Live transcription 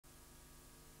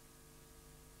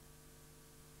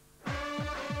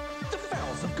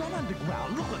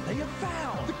underground, look what they have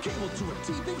found. The cable to a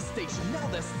TV station, now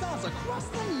they're stars across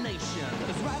the nation.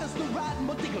 There's Rattus the rat and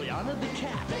Modigliana the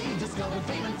cat. They discovered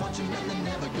fame and fortune and they're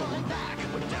never going back.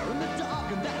 With Derryn the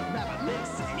dog and that rabbit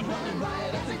Mixy, running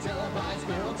riot as they televise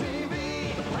Peril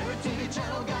TV. The pirate TV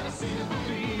channel got a see to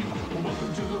believe.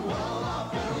 Welcome to the world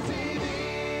of Peril TV.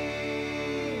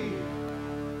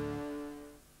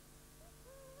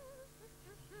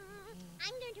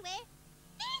 I'm going to wear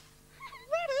this.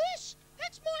 Rattus,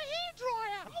 that's my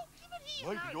hairdryer. Oh, give it here.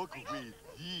 Maybe I could wear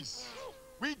this.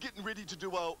 We're getting ready to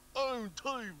do our own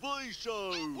TV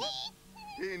show.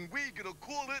 And we're going to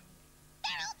call it...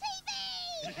 Peril TV!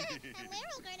 And we're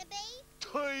all going to be...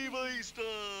 TV Stars!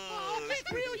 Oh,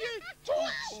 get real, you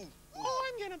twats!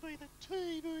 I'm going to be the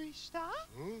TV star.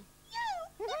 Huh? You!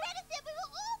 The Rattus said we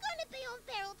were all going to be on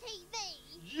Peril TV.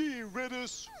 Yeah,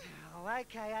 Rattus. Oh,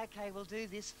 okay, we'll do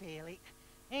this fairly.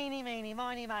 Eeny, meeny,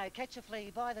 miny, mo, catch a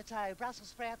flea by the toe, Brussels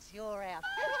sprouts, you're out.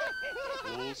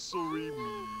 Oh, sorry,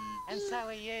 me. And so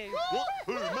are you. What?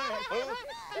 Who, me? Huh?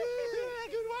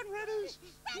 Good one, Rattus.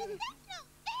 Rattus, that's not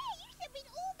fair. You said we'd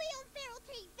all be on Peril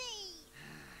TV.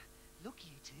 Look,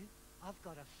 you two, I've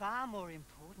got a far more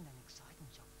important and exciting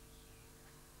job for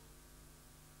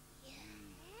you.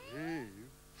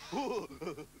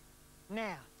 Yeah.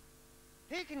 Now,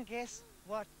 who can guess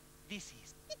what this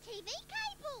is? The TV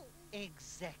cable.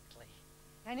 Exactly.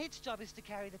 And its job is to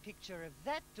carry the picture of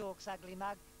that dork's ugly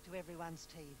mug to everyone's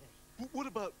TV. But what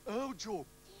about our job?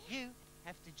 You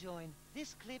have to join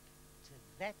this clip to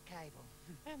that cable.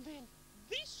 And then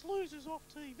this loses off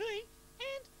TV,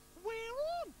 and we're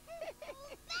on.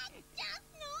 That's just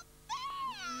not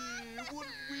fair. Yeah, what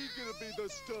if we're going to be the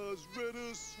stars,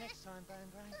 Rattus? Next time,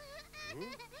 Bone Brain.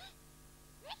 Huh?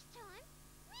 Next time?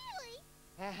 Really?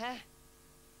 Uh-huh.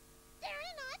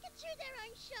 Derryn and I can choose our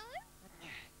own show.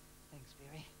 Thanks,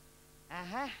 Berry.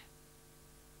 Uh-huh.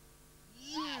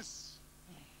 Yes.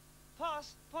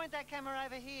 Poss, point that camera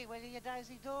over here, will you,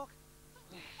 dozy dork?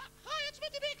 Hi, it's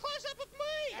meant to be a close-up of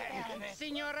me.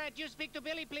 Senor, do you speak to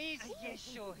Billy, please? Yes,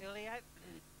 sure, Julio.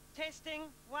 Testing.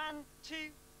 1,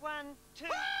 2, 1, 2.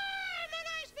 Hi, my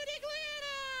name's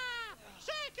Modigliana.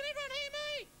 So, can everyone hear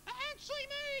me and see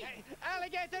me?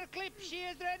 Alligator clip, she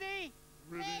is ready.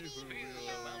 Ready. Fears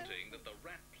are mounting that the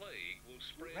rat plague will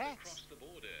spread Rats? across the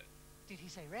border. Did he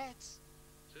say rats?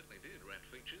 Certainly did, rat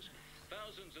features.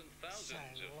 Thousands and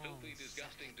thousands So of long, filthy, so-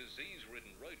 disgusting,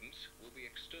 disease-ridden rodents will be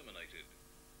exterminated.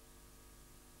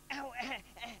 Oh,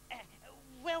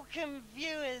 welcome,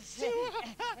 viewers.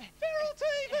 Peril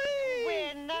TV.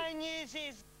 Where no news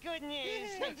is good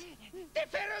news. The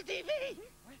Feral TV.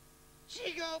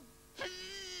 Chigo.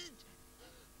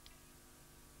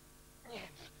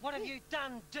 What have you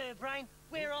done, Derryn?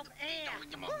 We're off air.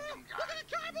 Look at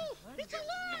the cable. It's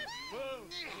alive.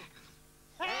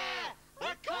 Ah,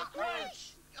 a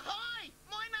cockroach! Hi,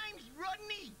 my name's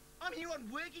Rodney. I'm here on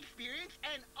work experience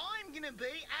and I'm gonna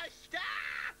be a star!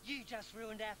 You just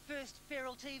ruined our first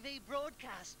Feral TV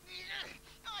broadcast.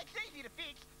 Oh, it's easy to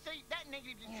fix. See, that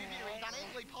negative distributor is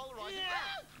unequally polarised.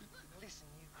 Listen,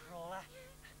 you crawler.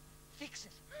 Fix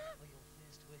it, or your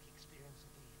first work experience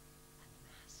will be a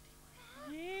nasty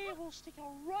one. Yeah, we'll stick a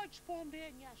roach bomb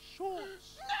down your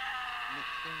shorts.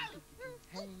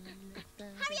 Hurry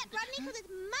up, Rodney, because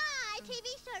it's my TV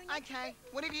show next. Okay,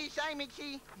 whatever you say,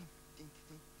 Mixy.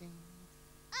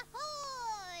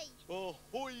 Ahoy!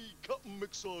 Ahoy, Captain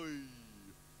Mixy.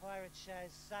 Pirate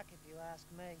shows suck if you ask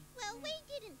me. Well, we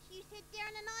didn't. You said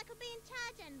Derryn and I could be in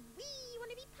charge and we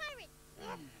want to be pirates.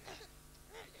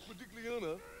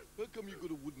 Modigliana, how come you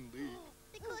got a wooden leg?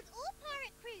 Because all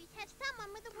pirate crews have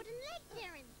someone with a wooden leg,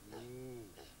 Derryn. Oh.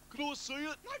 Can I see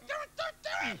it? No, do it!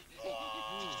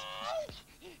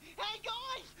 Hey,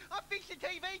 guys! I fixed the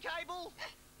TV cable.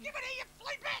 Give it here, you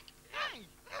fleabag! Hey,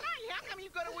 how come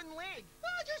you've got a wooden leg?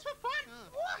 Oh, just for fun.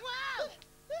 Wow!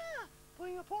 Yeah,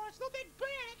 being a pirate's not that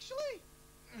bad, actually.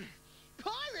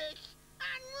 Pirates?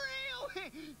 Unreal!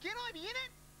 Can I be in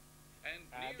it? And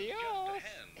news Adios. just to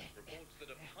hand reports that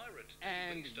a pirate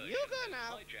And TV station you go has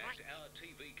now. hijacked our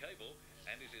TV cable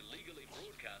and is illegally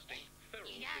broadcasting Feral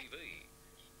TV.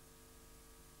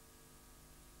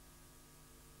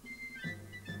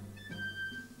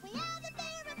 We are the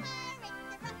Derryn pirates,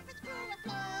 the roughest crew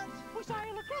afloat. We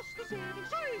sail across the seven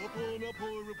seas. Up on a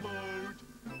pirate boat.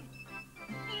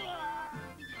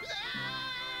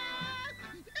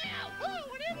 Oh,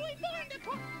 whenever we find a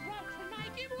cockroach, we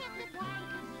make him look the plank.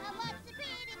 Oh, what's the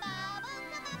pretty bubble?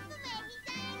 Come up for me, he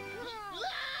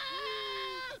sang.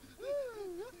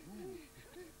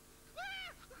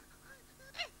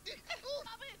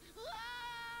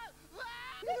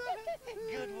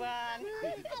 Good one.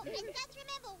 Oh, and just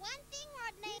remember one thing,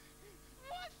 Rodney.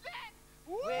 What's that?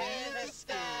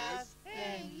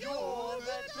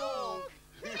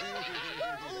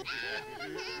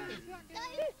 Go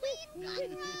win,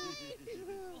 Rodney!